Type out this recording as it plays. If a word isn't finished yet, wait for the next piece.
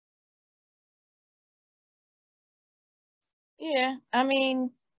Yeah, I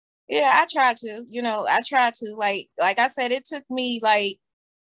mean, yeah, I try to, I try to like I said, it took me like,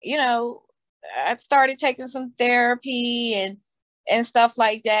 you know, I started taking some therapy and stuff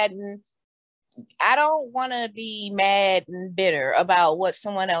like that. And I don't want to be mad and bitter about what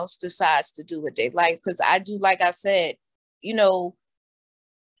someone else decides to do with their life. Because I do, like I said, you know,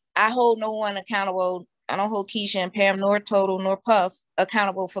 I hold no one accountable. I don't hold Keisha and Pam nor Total nor Puff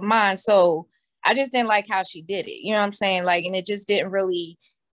accountable for mine. So I just didn't like how she did it. You know what I'm saying? Like, and it just didn't really,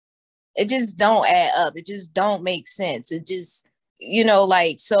 it just don't add up. It just don't make sense. It just,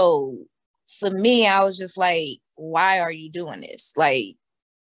 like, so for me, I was just like, why are you doing this? Like,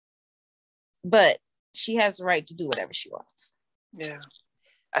 but she has the right to do whatever she wants. Yeah,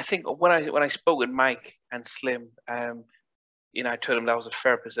 I think when I spoke with Mike and Slim, I told him that I was a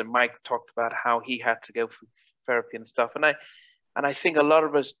therapist, and Mike talked about how he had to go through therapy and stuff, and I think a lot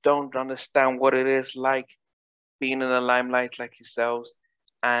of us don't understand what it is like being in the limelight like yourselves,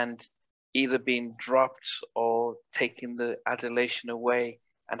 and either being dropped or taking the adulation away,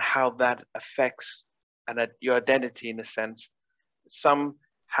 and how that affects your identity in a sense. Some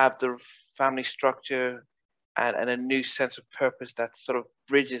have the family structure and a new sense of purpose that sort of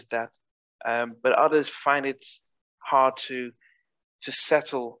bridges that, but others find it hard to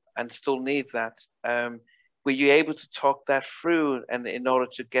settle and still need that. Were you able to talk that through, and in order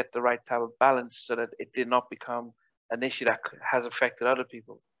to get the right type of balance so that it did not become an issue that has affected other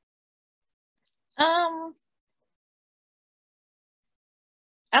people? Um,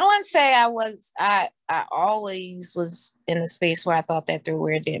 I don't want to say I always was in a space where I thought that through,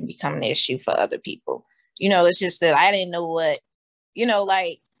 where it didn't become an issue for other people. It's just that I didn't know what,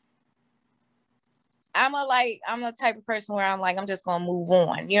 like I'm a type of person where I'm like, I'm just gonna move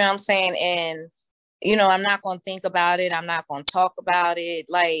on. You know what I'm saying? And I'm not gonna think about it. I'm not gonna talk about it.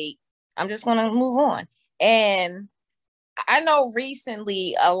 Like, I'm just gonna move on. And I know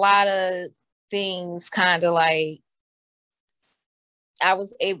recently a lot of things kind of like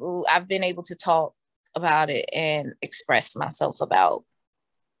I've been able to talk about it and express myself about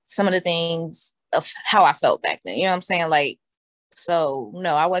some of the things of how I felt back then. You know what I'm saying? Like, so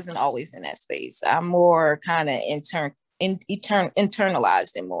no, I wasn't always in that space. I'm more kind of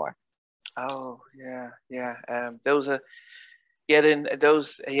internalized it more. Oh yeah, yeah. Those are yeah. Then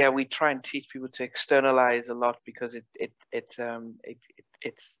those yeah. We try and teach people to externalize a lot because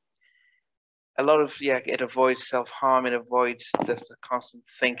it's a lot of yeah. It avoids self harm. It avoids just the constant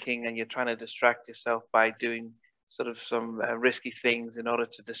thinking, and you're trying to distract yourself by doing sort of some risky things in order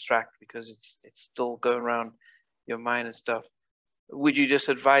to distract because it's still going around your mind and stuff. Would you just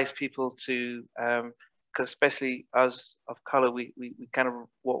advise people to, because especially us of color, we kind of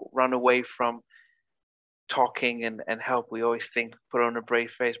run away from talking and help. We always think put on a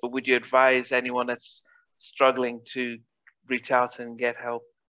brave face, but would you advise anyone that's struggling to reach out and get help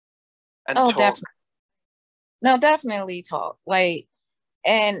and Oh, talk? definitely. No, definitely talk. Like,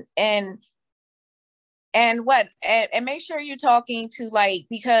 and and make sure you're talking to, like,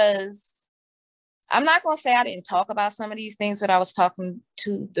 because I'm not going to say I didn't talk about some of these things, but I was talking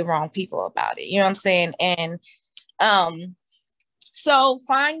to the wrong people about it. You know what I'm saying? And um, so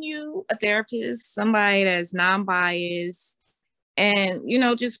find you a therapist, somebody that's non-biased, and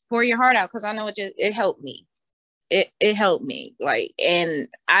just pour your heart out, because I know it helped me. It helped me. Like, and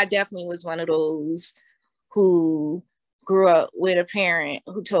I definitely was one of those who grew up with a parent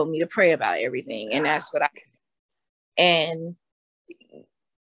who told me to pray about everything, and that's what I. And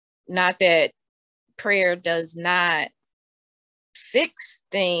not that prayer does not fix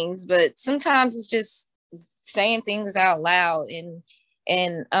things, but sometimes it's just saying things out loud and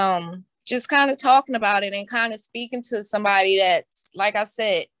just kind of talking about it and kind of speaking to somebody that's, like I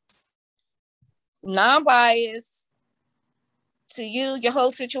said, non-biased to you, your whole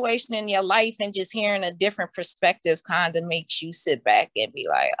situation in your life, and just hearing a different perspective kind of makes you sit back and be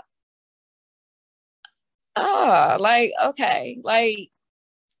like, like, okay, like,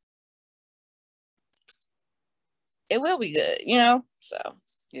 it will be good. So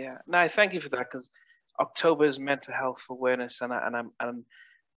Yeah, no, thank you for that because October is mental health awareness, and I'm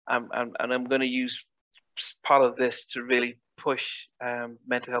going to use part of this to really push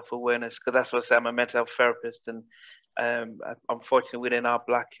mental health awareness because that's what I say. I'm a mental health therapist, and unfortunately, within our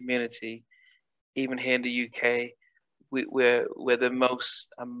Black community, even here in the UK, we're the most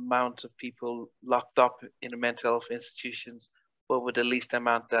amount of people locked up in the mental health institutions, but with the least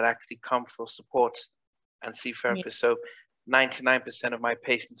amount that actually come for support and see yeah, therapists. So 99% of my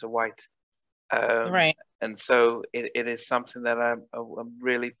patients are white. Um, right. and so it is something that I'm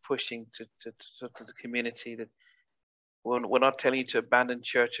really pushing to the community that we're not telling you to abandon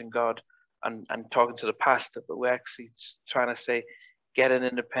church and God, and talking to the pastor, but we're actually trying to say, get an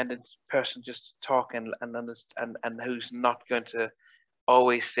independent person just to talk and understand, and who's not going to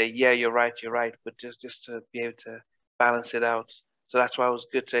always say, yeah, you're right, but just to be able to balance it out. So that's why it was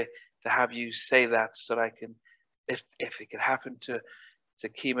good to have you say that, so that I can, if it could happen to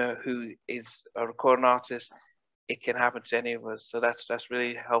Kima, who is a recording artist, it can happen to any of us. So that's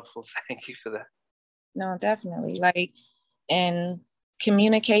really helpful. Thank you for that. No, definitely. Like, and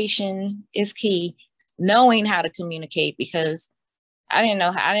communication is key. Knowing how to communicate, because I didn't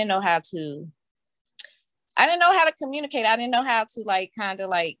know how to communicate. I didn't know how to like kind of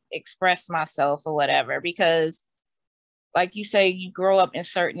like express myself or whatever, because like you say, you grow up in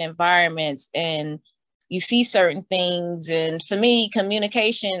certain environments and you see certain things. And for me,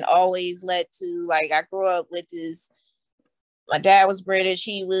 communication always led to, like, I grew up with this, my dad was British,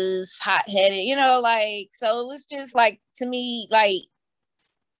 he was hot-headed, you know, like, so it was just like, to me, like,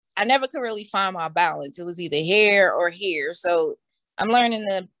 I never could really find my balance. It was either here or here. So I'm learning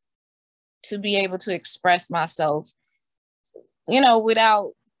to be able to express myself, you know,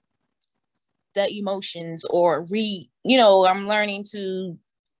 without the emotions, or I'm learning to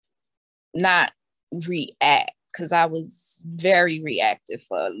not react, because I was very reactive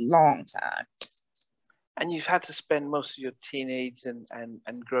for a long time. And you've had to spend most of your teenage and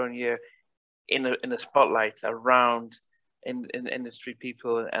growing year in a spotlight around in industry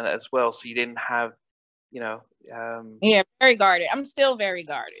people and as well. So you didn't have, Yeah, very guarded. I'm still very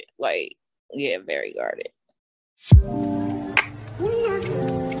guarded. Like, yeah, very guarded.